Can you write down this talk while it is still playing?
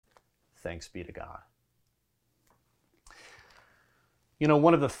Thanks be to God. You know,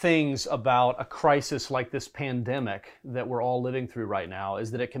 one of the things about a crisis like this pandemic that we're all living through right now is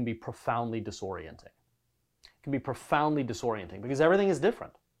that it can be profoundly disorienting. It can be profoundly disorienting because everything is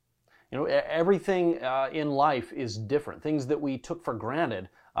different. You know, everything in life is different. Things that we took for granted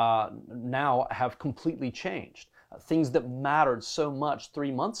now have completely changed. Things that mattered so much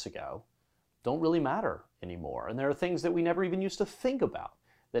 3 months ago don't really matter anymore. And there are things that we never even used to think about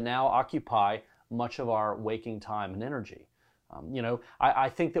that now occupy much of our waking time and energy. I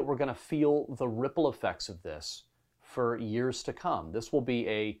think that we're going to feel the ripple effects of this for years to come. This will be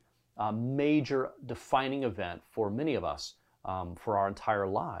a major defining event for many of us for our entire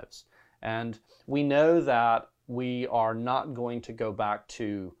lives. And we know that we are not going to go back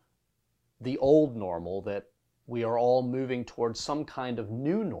to the old normal, that we are all moving towards some kind of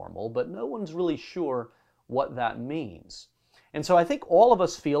new normal, but no one's really sure what that means. And so I think all of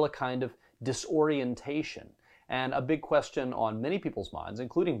us feel a kind of disorientation. And a big question on many people's minds,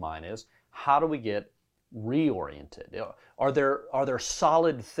 including mine, is how do we get reoriented? Are there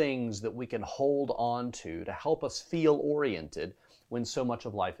solid things that we can hold on to help us feel oriented when so much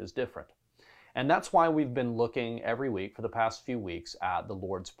of life is different? And that's why we've been looking every week for the past few weeks at the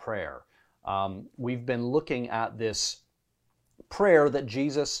Lord's Prayer. We've been looking at this prayer that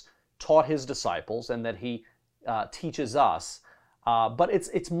Jesus taught his disciples and that he teaches us, but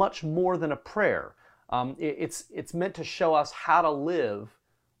it's much more than a prayer. It's meant to show us how to live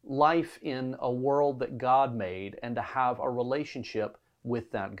life in a world that God made and to have a relationship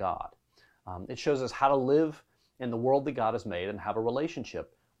with that God. It shows us how to live in the world that God has made and have a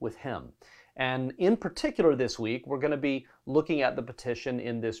relationship with him. And in particular this week, we're going to be looking at the petition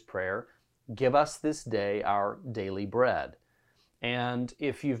in this prayer, give us this day our daily bread. And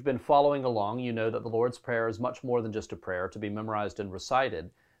if you've been following along, you know that the Lord's Prayer is much more than just a prayer to be memorized and recited,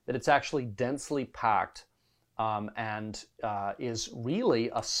 that it's actually densely packed and is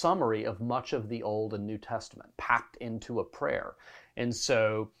really a summary of much of the Old and New Testament, packed into a prayer. And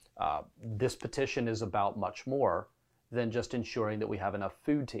so this petition is about much more than just ensuring that we have enough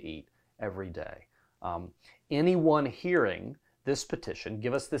food to eat every day. Anyone hearing this petition,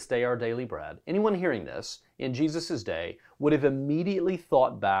 give us this day our daily bread, anyone hearing this in Jesus' day would have immediately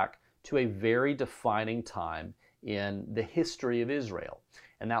thought back to a very defining time in the history of Israel.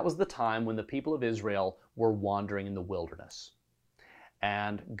 And that was the time when the people of Israel were wandering in the wilderness.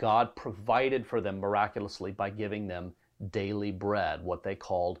 And God provided for them miraculously by giving them daily bread, what they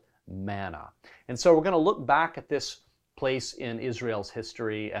called manna. And so we're going to look back at this place in Israel's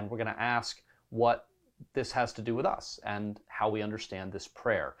history, and we're going to ask what this has to do with us and how we understand this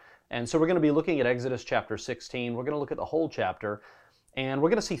prayer. And so we're going to be looking at Exodus chapter 16. We're going to look at the whole chapter, and we're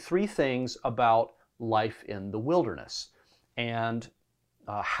going to see three things about life in the wilderness and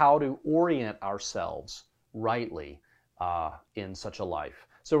how to orient ourselves rightly in such a life.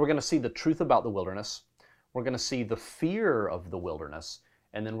 So we're going to see the truth about the wilderness, we're going to see the fear of the wilderness,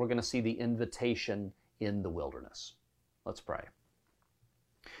 and then we're going to see the invitation in the wilderness. Let's pray.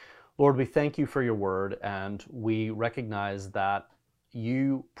 Lord, we thank you for your word, and we recognize that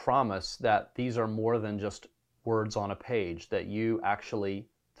you promise that these are more than just words on a page, that you actually,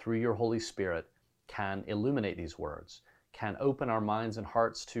 through your Holy Spirit, can illuminate these words, can open our minds and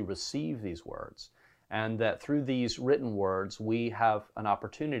hearts to receive these words, and that through these written words, we have an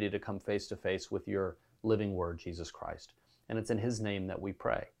opportunity to come face to face with your living word, Jesus Christ. And it's in his name that we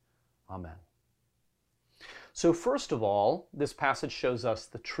pray. Amen. So first of all, this passage shows us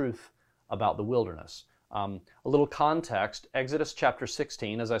the truth about the wilderness. A little context, Exodus chapter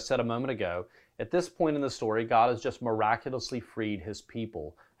 16, as I said a moment ago, at this point in the story, God has just miraculously freed his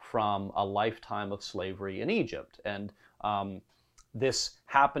people from a lifetime of slavery in Egypt. And this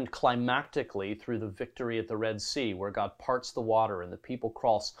happened climactically through the victory at the Red Sea, where God parts the water and the people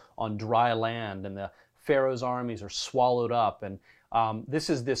cross on dry land and the Pharaoh's armies are swallowed up. And this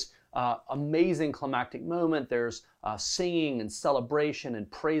is this amazing climactic moment. There's singing and celebration and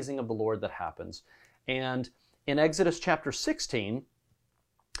praising of the Lord that happens. And in Exodus chapter 16,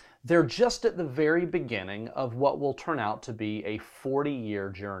 they're just at the very beginning of what will turn out to be a 40-year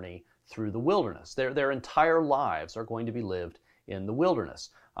journey through the wilderness. Their entire lives are going to be lived in the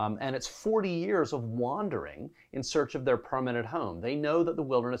wilderness. And it's 40 years of wandering in search of their permanent home. They know that the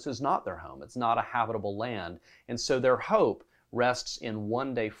wilderness is not their home. It's not a habitable land. And so their hope rests in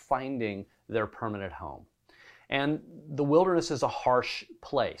one day finding their permanent home. And the wilderness is a harsh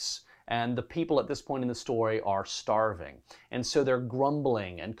place. And the people at this point in the story are starving. And so they're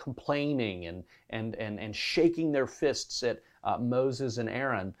grumbling and complaining and shaking their fists at Moses and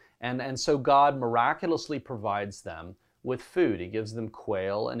Aaron. And so God miraculously provides them with food. He gives them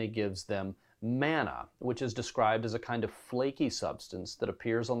quail and he gives them manna, which is described as a kind of flaky substance that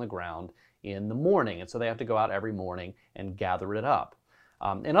appears on the ground in the morning. And so they have to go out every morning and gather it up.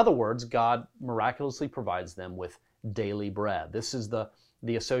 In other words, God miraculously provides them with daily bread. This is the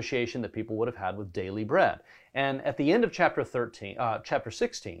association that people would have had with daily bread. And at the end of chapter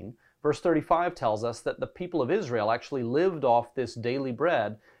 16, verse 35 tells us that the people of Israel actually lived off this daily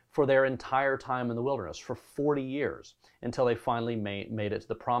bread for their entire time in the wilderness, for 40 years, until they finally made it to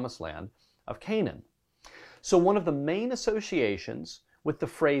the promised land of Canaan. So one of the main associations with the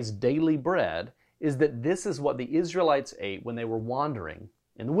phrase daily bread is that this is what the Israelites ate when they were wandering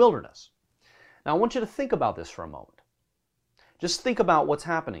in the wilderness. Now I want you to think about this for a moment. Just think about what's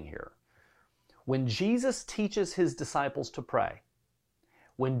happening here. When Jesus teaches his disciples to pray,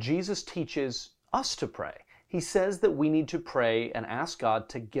 when Jesus teaches us to pray, he says that we need to pray and ask God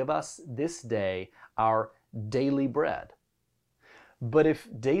to give us this day our daily bread. But if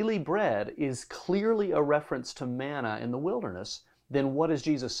daily bread is clearly a reference to manna in the wilderness, then what is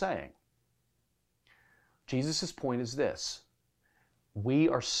Jesus saying? Jesus' point is this: we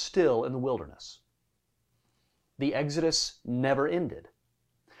are still in the wilderness. The Exodus never ended.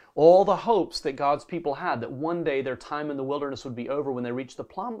 All the hopes that God's people had that one day their time in the wilderness would be over when they reached the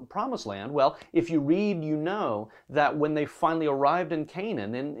promised land, well, if you read, you know that when they finally arrived in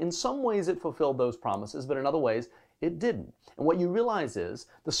Canaan, in some ways it fulfilled those promises, but in other ways it didn't. And what you realize is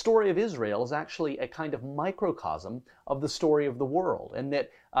the story of Israel is actually a kind of microcosm of the story of the world, and that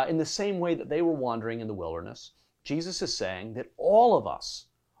in the same way that they were wandering in the wilderness, Jesus is saying that all of us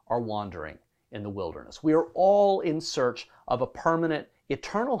are wandering in the wilderness. We are all in search of a permanent,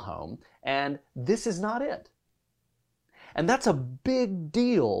 eternal home, and this is not it. And that's a big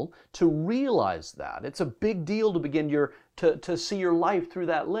deal to realize that. It's a big deal to begin to see your life through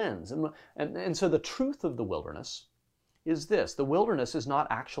that lens. And so the truth of the wilderness is this: the wilderness is not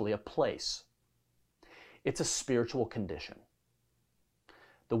actually a place. It's a spiritual condition.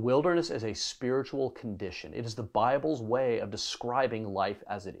 The wilderness is a spiritual condition. It is the Bible's way of describing life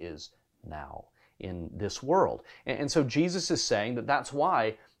as it is now in this world. And so Jesus is saying that that's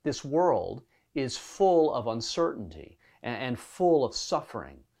why this world is full of uncertainty and full of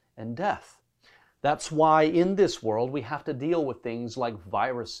suffering and death. That's why in this world we have to deal with things like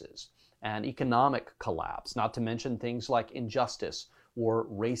viruses and economic collapse, not to mention things like injustice or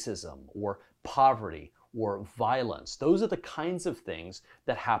racism or poverty or violence. Those are the kinds of things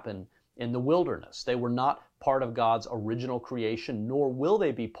that happen in the wilderness. They were not part of God's original creation, nor will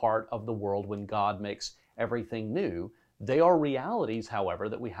they be part of the world when God makes everything new. They are realities, however,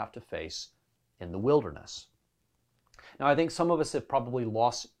 that we have to face in the wilderness. Now, I think some of us have probably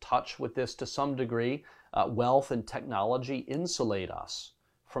lost touch with this to some degree. Wealth and technology insulate us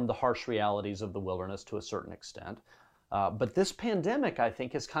from the harsh realities of the wilderness to a certain extent. But this pandemic, I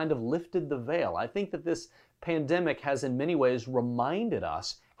think, has kind of lifted the veil. I think that this pandemic has in many ways reminded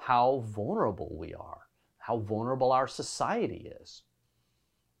us how vulnerable we are, how vulnerable our society is.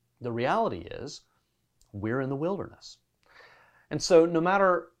 The reality is, we're in the wilderness. And so no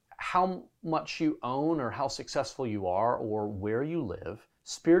matter how much you own or how successful you are or where you live,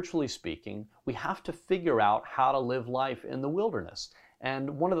 spiritually speaking, we have to figure out how to live life in the wilderness. And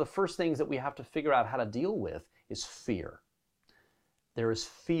one of the first things that we have to figure out how to deal with is fear. There is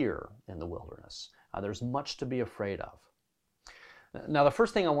fear in the wilderness. There's much to be afraid of. Now, the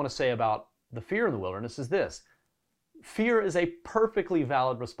first thing I want to say about the fear in the wilderness is this: fear is a perfectly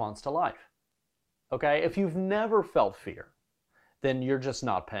valid response to life. Okay? If you've never felt fear, then you're just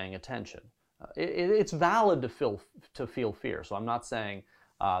not paying attention. It's valid to feel fear, so I'm not saying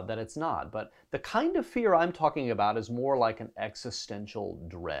that it's not. But the kind of fear I'm talking about is more like an existential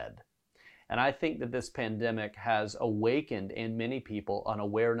dread. And I think that this pandemic has awakened in many people an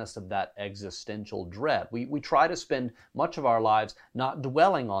awareness of that existential dread. We try to spend much of our lives not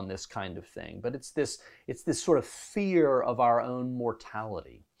dwelling on this kind of thing, but it's this sort of fear of our own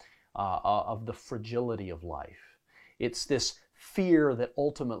mortality, of the fragility of life. It's this fear that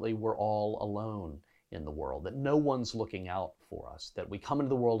ultimately we're all alone in the world, that no one's looking out for us, that we come into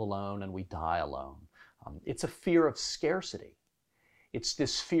the world alone and we die alone. It's a fear of scarcity. It's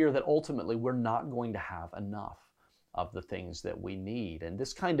this fear that ultimately we're not going to have enough of the things that we need. And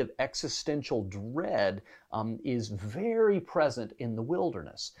this kind of existential dread is very present in the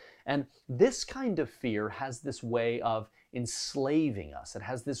wilderness. And this kind of fear has this way of enslaving us. It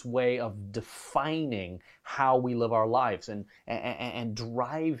has this way of defining how we live our lives and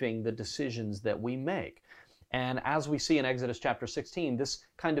driving the decisions that we make. And as we see in Exodus chapter 16, this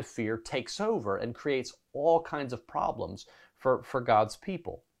kind of fear takes over and creates all kinds of problems for God's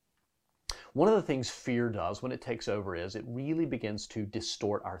people. One of the things fear does when it takes over is it really begins to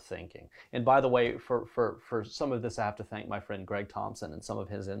distort our thinking. And by the way, for some of this, I have to thank my friend Greg Thompson and some of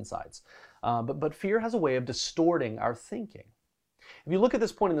his insights. But fear has a way of distorting our thinking. If you look at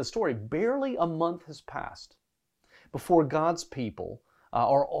this point in the story, barely a month has passed before God's people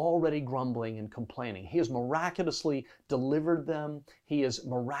are already grumbling and complaining. He has miraculously delivered them. He has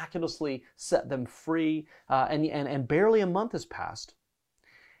miraculously set them free. And barely a month has passed.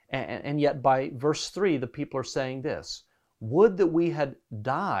 And yet by verse 3, the people are saying this: "Would that we had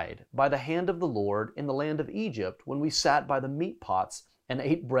died by the hand of the Lord in the land of Egypt when we sat by the meat pots and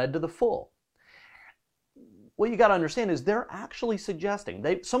ate bread to the full." What you got to understand is they're actually suggesting,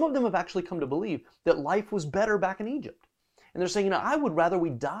 some of them have actually come to believe that life was better back in Egypt. And they're saying, I would rather we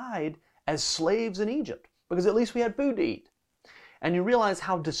died as slaves in Egypt because at least we had food to eat. And you realize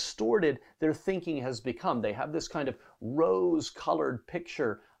how distorted their thinking has become. They have this kind of rose-colored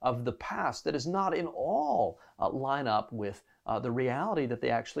picture of the past that is not in all line up with the reality that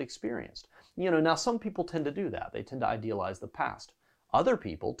they actually experienced. Now some people tend to do that. They tend to idealize the past. Other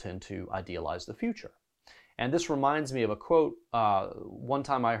people tend to idealize the future. And this reminds me of a quote. One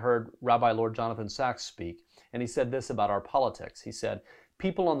time I heard Rabbi Lord Jonathan Sacks speak, and he said this about our politics. He said,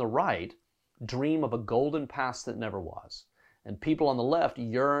 "People on the right dream of a golden past that never was, and people on the left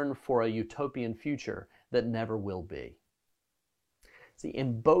yearn for a utopian future that never will be." See,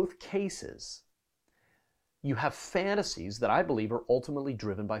 in both cases, you have fantasies that I believe are ultimately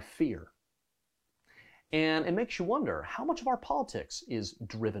driven by fear. And it makes you wonder, how much of our politics is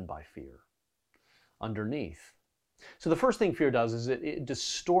driven by fear underneath? So the first thing fear does is it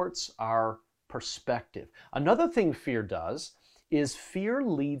distorts our perspective. Another thing fear does is fear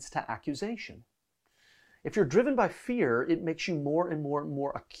leads to accusation. If you're driven by fear, it makes you more and more and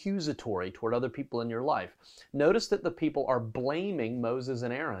more accusatory toward other people in your life. Notice that the people are blaming Moses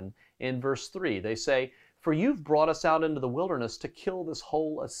and Aaron in verse 3. They say, "For you've brought us out into the wilderness to kill this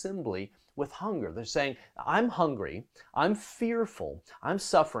whole assembly with hunger." They're saying, I'm hungry, I'm fearful, I'm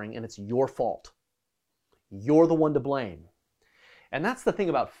suffering, and it's your fault. You're the one to blame. And that's the thing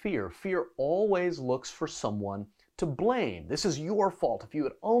about fear. Fear always looks for someone to blame. This is your fault. If you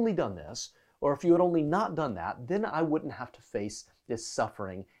had only done this, or if you had only not done that, then I wouldn't have to face this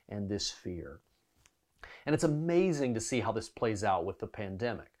suffering and this fear. And it's amazing to see how this plays out with the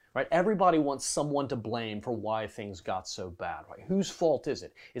pandemic, right? Everybody wants someone to blame for why things got so bad, right? Whose fault is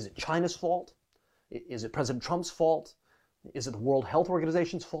it? Is it China's fault? Is it President Trump's fault? Is it the World Health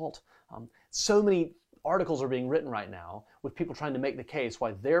Organization's fault? So many articles are being written right now with people trying to make the case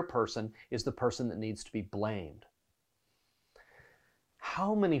why their person is the person that needs to be blamed.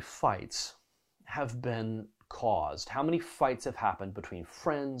 How many fights have been caused? How many fights have happened between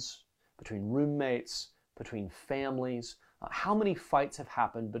friends, between roommates, between families? How many fights have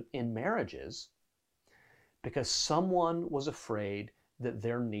happened in marriages because someone was afraid that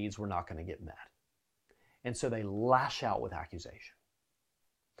their needs were not going to get met? And so they lash out with accusation.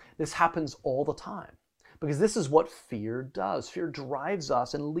 This happens all the time because this is what fear does. Fear drives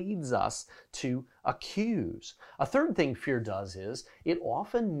us and leads us to accuse. A third thing fear does is it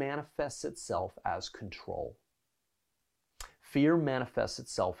often manifests itself as control. Fear manifests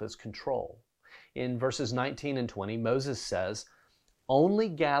itself as control. In verses 19 and 20, Moses says, "Only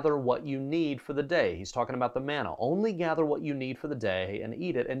gather what you need for the day." He's talking about the manna. "Only gather what you need for the day and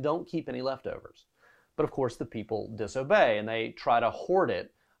eat it, and don't keep any leftovers." But of course, the people disobey and they try to hoard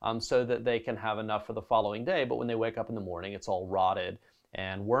it so that they can have enough for the following day. But when they wake up in the morning, it's all rotted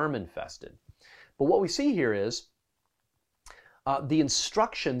and worm infested. But what we see here is the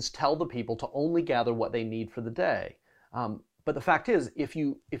instructions tell the people to only gather what they need for the day. But the fact is, if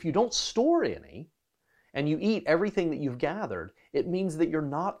you don't store any and you eat everything that you've gathered, it means that you're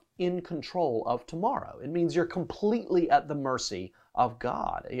not in control of tomorrow. It means you're completely at the mercy of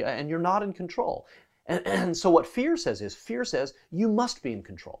God and you're not in control. And so what fear says is, fear says you must be in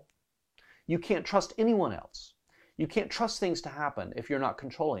control. You can't trust anyone else. You can't trust things to happen if you're not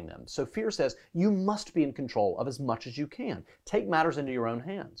controlling them. So fear says you must be in control of as much as you can. Take matters into your own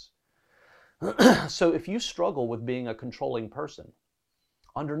hands. So if you struggle with being a controlling person,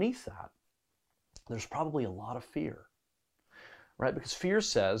 underneath that, there's probably a lot of fear, right? Because fear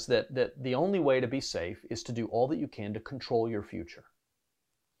says that the only way to be safe is to do all that you can to control your future,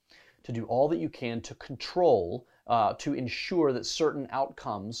 to do all that you can to control, to ensure that certain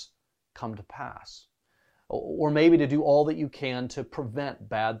outcomes come to pass, or maybe to do all that you can to prevent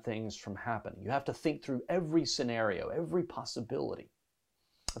bad things from happening. You have to think through every scenario, every possibility.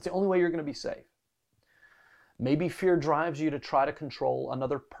 That's the only way you're going to be safe. Maybe fear drives you to try to control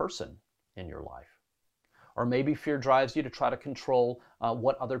another person in your life. Or maybe fear drives you to try to control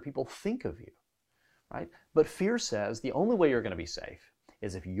what other people think of you, right? But fear says the only way you're going to be safe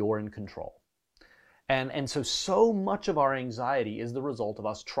is if you're in control. And so much of our anxiety is the result of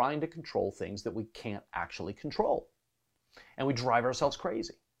us trying to control things that we can't actually control. And we drive ourselves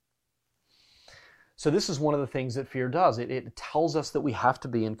crazy. So this is one of the things that fear does. It tells us that we have to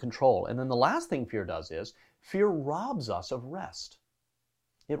be in control. And then the last thing fear does is fear robs us of rest.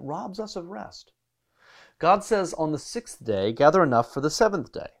 It robs us of rest. God says on the 6th day, gather enough for the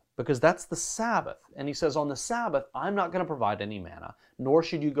 7th day, because that's the Sabbath. And he says on the Sabbath, I'm not going to provide any manna, nor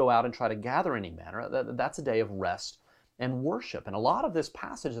should you go out and try to gather any manna. That's a day of rest and worship. And a lot of this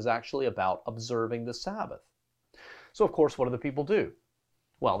passage is actually about observing the Sabbath. So of course, what do the people do?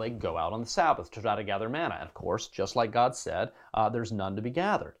 Well, they go out on the Sabbath to try to gather manna. And of course, just like God said, there's none to be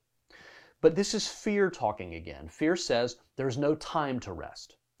gathered. But this is fear talking again. Fear says there's no time to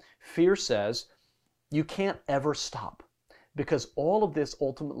rest. Fear says you can't ever stop because all of this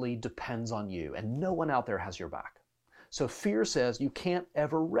ultimately depends on you and no one out there has your back. So fear says you can't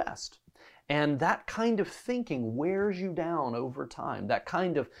ever rest. And that kind of thinking wears you down over time. That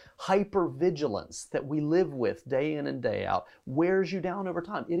kind of hypervigilance that we live with day in and day out wears you down over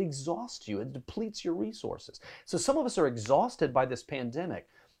time. It exhausts you. It depletes your resources. So some of us are exhausted by this pandemic,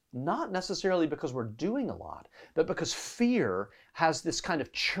 not necessarily because we're doing a lot, but because fear has this kind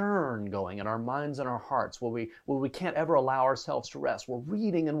of churn going in our minds and our hearts where we can't ever allow ourselves to rest. We're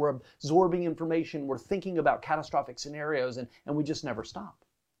reading and we're absorbing information. We're thinking about catastrophic scenarios and we just never stop.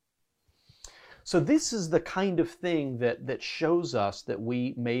 So this is the kind of thing that shows us that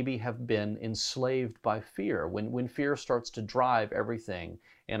we maybe have been enslaved by fear, when fear starts to drive everything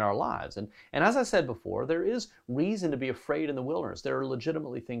in our lives. And as I said before, there is reason to be afraid in the wilderness. There are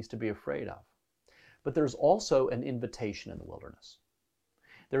legitimately things to be afraid of. But there's also an invitation in the wilderness.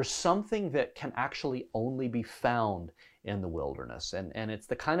 There's something that can actually only be found in the wilderness. And it's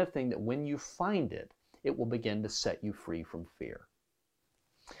the kind of thing that when you find it, it will begin to set you free from fear.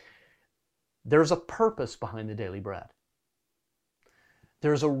 There's a purpose behind the daily bread.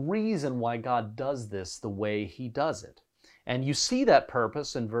 There's a reason why God does this the way he does it. And you see that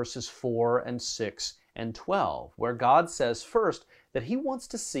purpose in verses 4 and 6 and 12, where God says first that he wants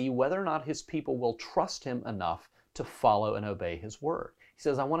to see whether or not his people will trust him enough to follow and obey his word. He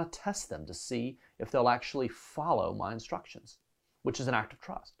says, I want to test them to see if they'll actually follow my instructions, which is an act of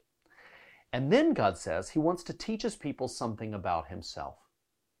trust. And then God says he wants to teach his people something about himself.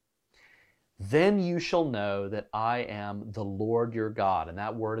 Then you shall know that I am the Lord your God. And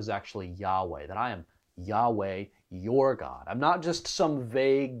that word is actually Yahweh, that I am Yahweh your God. I'm not just some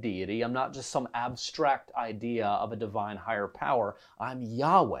vague deity. I'm not just some abstract idea of a divine higher power. I'm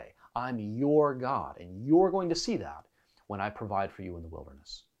Yahweh. I'm your God. And you're going to see that when I provide for you in the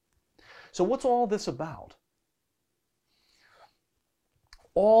wilderness. So what's all this about?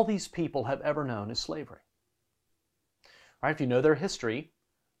 All these people have ever known is slavery. All right, if you know their history,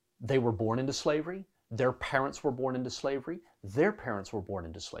 they were born into slavery. Their parents were born into slavery. Their parents were born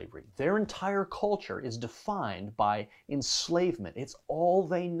into slavery. Their entire culture is defined by enslavement. It's all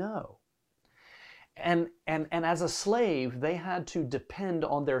they know. And as a slave, they had to depend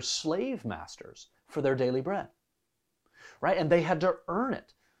on their slave masters for their daily bread, right? And they had to earn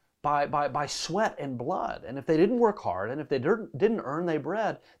it by sweat and blood. And if they didn't work hard and if they didn't earn their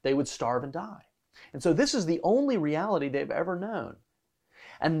bread, they would starve and die. And so this is the only reality they've ever known.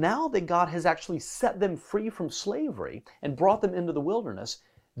 And now that God has actually set them free from slavery and brought them into the wilderness,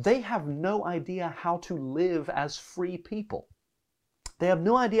 they have no idea how to live as free people. They have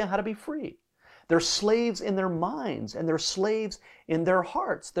no idea how to be free. They're slaves in their minds and they're slaves in their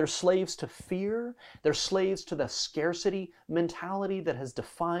hearts. They're slaves to fear. They're slaves to the scarcity mentality that has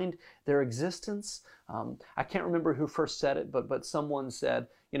defined their existence. I can't remember who first said it, but someone said,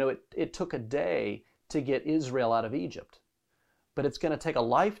 it took a day to get Israel out of Egypt. But it's going to take a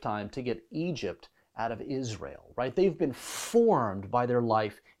lifetime to get Egypt out of Israel, right? They've been formed by their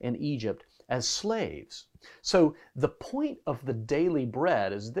life in Egypt as slaves. So the point of the daily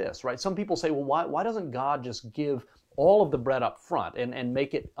bread is this, right? Some people say, well, why doesn't God just give all of the bread up front and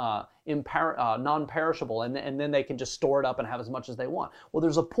make it non-perishable and then they can just store it up and have as much as they want? Well,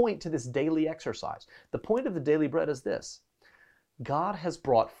 there's a point to this daily exercise. The point of the daily bread is this. God has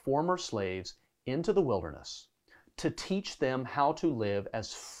brought former slaves into the wilderness to teach them how to live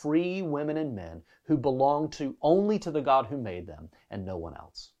as free women and men who belong only to the God who made them and no one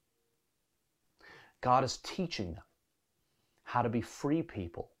else. God is teaching them how to be free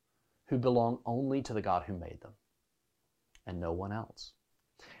people who belong only to the God who made them and no one else.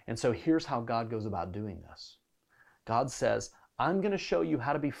 And so here's how God goes about doing this. God says, I'm going to show you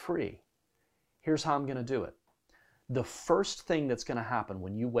how to be free Here's how I'm going to do it. The first thing that's going to happen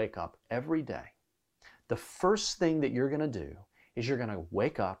when you wake up every day, the first thing that you're going to do is you're going to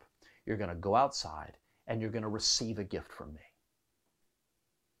wake up, you're going to go outside, and you're going to receive a gift from me.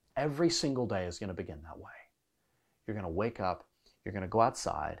 Every single day is going to begin that way. You're going to wake up, you're going to go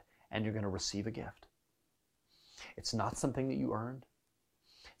outside, and you're going to receive a gift. It's not something that you earned.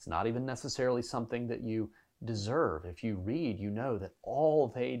 It's not even necessarily something that you deserve. If you read, you know that all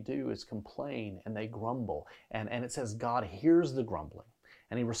they do is complain and they grumble. And it says God hears the grumbling,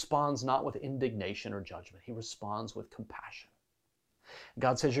 and he responds not with indignation or judgment. He responds with compassion.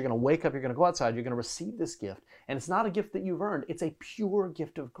 God says you're going to wake up, you're going to go outside, you're going to receive this gift. And it's not a gift that you've earned. It's a pure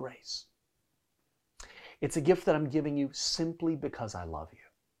gift of grace. It's a gift that I'm giving you simply because I love you.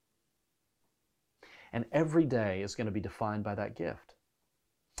 And every day is going to be defined by that gift.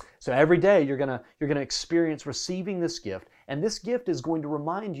 So every day you're going to experience receiving this gift, and this gift is going to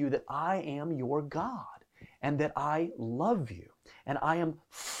remind you that I am your God, and that I love you, and I am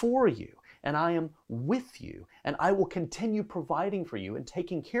for you, and I am with you, and I will continue providing for you and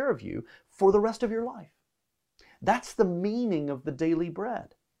taking care of you for the rest of your life. That's the meaning of the daily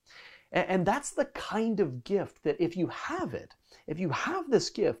bread. And that's the kind of gift that if you have it, if you have this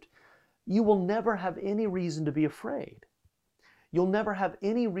gift, you will never have any reason to be afraid. You'll never have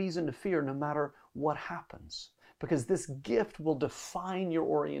any reason to fear no matter what happens, because this gift will define your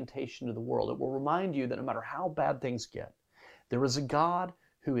orientation to the world. It will remind you that no matter how bad things get, there is a God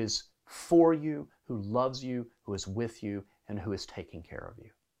who is for you, who loves you, who is with you, and who is taking care of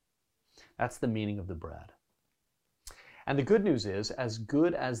you. That's the meaning of the bread. And the good news is, as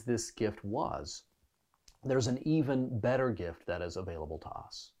good as this gift was, there's an even better gift that is available to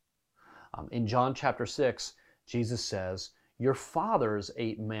us. In John chapter 6, Jesus says, "Your fathers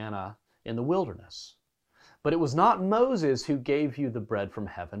ate manna in the wilderness. But it was not Moses who gave you the bread from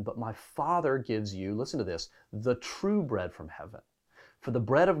heaven, but my Father gives you," listen to this, "the true bread from heaven. For the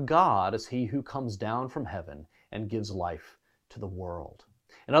bread of God is he who comes down from heaven and gives life to the world."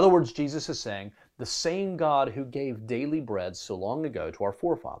 In other words, Jesus is saying, the same God who gave daily bread so long ago to our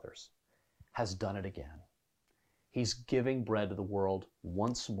forefathers has done it again. He's giving bread to the world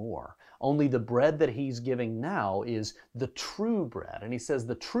once more. Only the bread that he's giving now is the true bread. And he says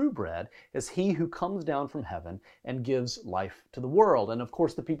the true bread is he who comes down from heaven and gives life to the world. And of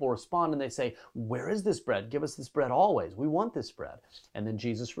course the people respond and they say, "Where is this bread? Give us this bread always. We want this bread." And then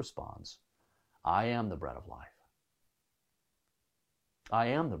Jesus responds, "I am the bread of life. I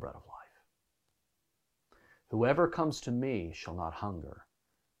am the bread of life. Whoever comes to me shall not hunger.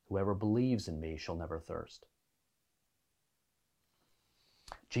 Whoever believes in me shall never thirst."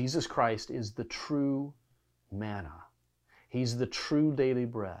 Jesus Christ is the true manna. He's the true daily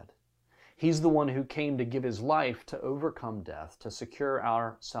bread. He's the one who came to give his life to overcome death, to secure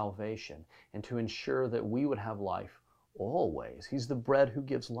our salvation, and to ensure that we would have life always. He's the bread who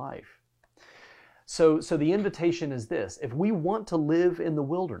gives life. So the invitation is this: if we want to live in the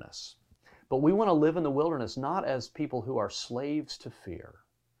wilderness, but we want to live in the wilderness not as people who are slaves to fear,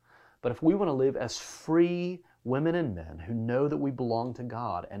 but if we want to live as free women and men who know that we belong to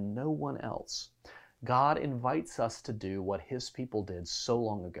God and no one else, God invites us to do what his people did so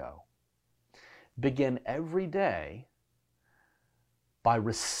long ago. Begin every day by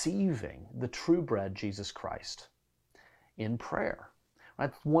receiving the true bread, Jesus Christ, in prayer.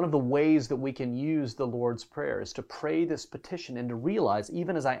 Right? One of the ways that we can use the Lord's Prayer is to pray this petition and to realize,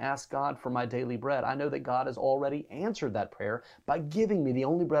 even as I ask God for my daily bread, I know that God has already answered that prayer by giving me the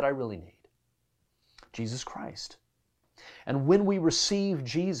only bread I really need, Jesus Christ. And when we receive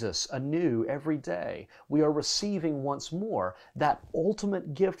Jesus anew every day, we are receiving once more that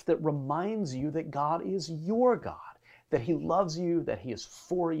ultimate gift that reminds you that God is your God, that he loves you, that he is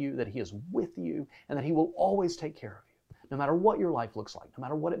for you, that he is with you, and that he will always take care of you. No matter what your life looks like, no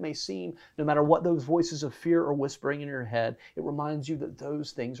matter what it may seem, no matter what those voices of fear are whispering in your head, it reminds you that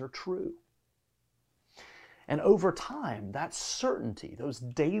those things are true. And over time, that certainty, those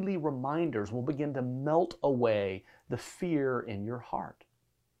daily reminders will begin to melt away the fear in your heart.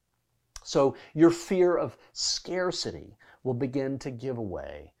 So your fear of scarcity will begin to give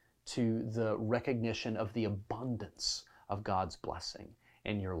way to the recognition of the abundance of God's blessing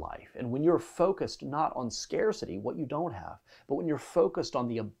in your life. And when you're focused not on scarcity, what you don't have, but when you're focused on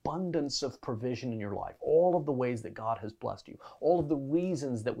the abundance of provision in your life, all of the ways that God has blessed you, all of the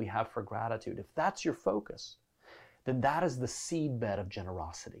reasons that we have for gratitude, if that's your focus, then that is the seedbed of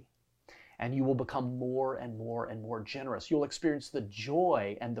generosity. And you will become more and more and more generous. You'll experience the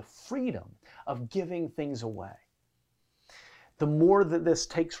joy and the freedom of giving things away. The more that this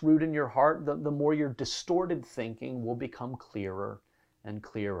takes root in your heart, the more your distorted thinking will become clearer and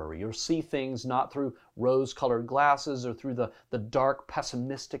clearer. You'll see things not through rose-colored glasses or through the dark,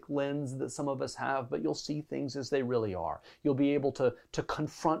 pessimistic lens that some of us have, but you'll see things as they really are. You'll be able to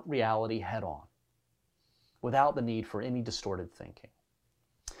confront reality head-on without the need for any distorted thinking.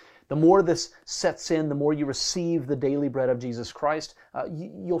 The more this sets in, the more you receive the daily bread of Jesus Christ,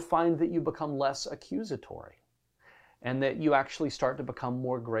 you'll find that you become less accusatory and that you actually start to become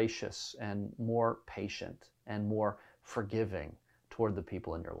more gracious and more patient and more forgiving toward the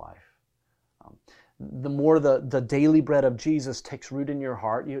people in your life. The more the daily bread of Jesus takes root in your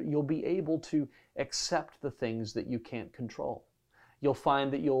heart, you'll be able to accept the things that you can't control. You'll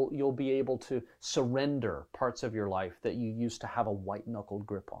find that you'll be able to surrender parts of your life that you used to have a white-knuckled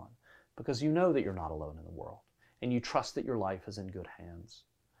grip on, because you know that you're not alone in the world, and you trust that your life is in good hands.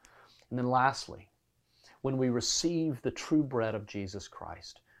 And then lastly, when we receive the true bread of Jesus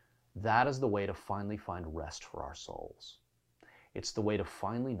Christ, that is the way to finally find rest for our souls. It's the way to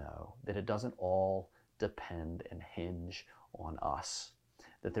finally know that it doesn't all depend and hinge on us,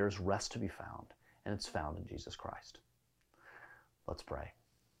 that there is rest to be found, and it's found in Jesus Christ. Let's pray.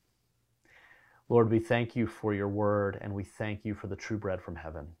 Lord, we thank you for your word, and we thank you for the true bread from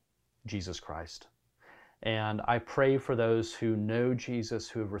heaven, Jesus Christ. And I pray for those who know Jesus,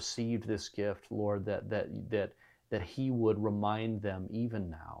 who have received this gift, Lord, that he would remind them even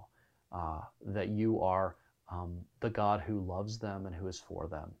now that you are the God who loves them and who is for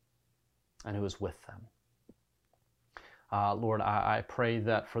them and who is with them. Lord, I pray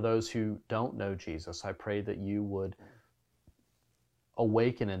that for those who don't know Jesus, I pray that you would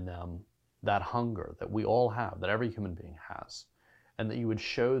awaken in them that hunger that we all have, that every human being has, and that you would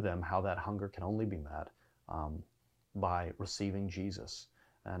show them how that hunger can only be met by receiving Jesus.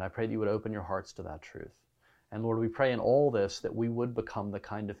 And I pray that you would open your hearts to that truth. And Lord, we pray in all this that we would become the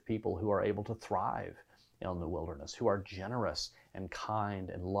kind of people who are able to thrive in the wilderness, who are generous and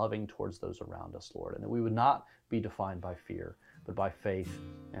kind and loving towards those around us, Lord, and that we would not be defined by fear, but by faith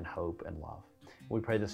and hope and love. We pray this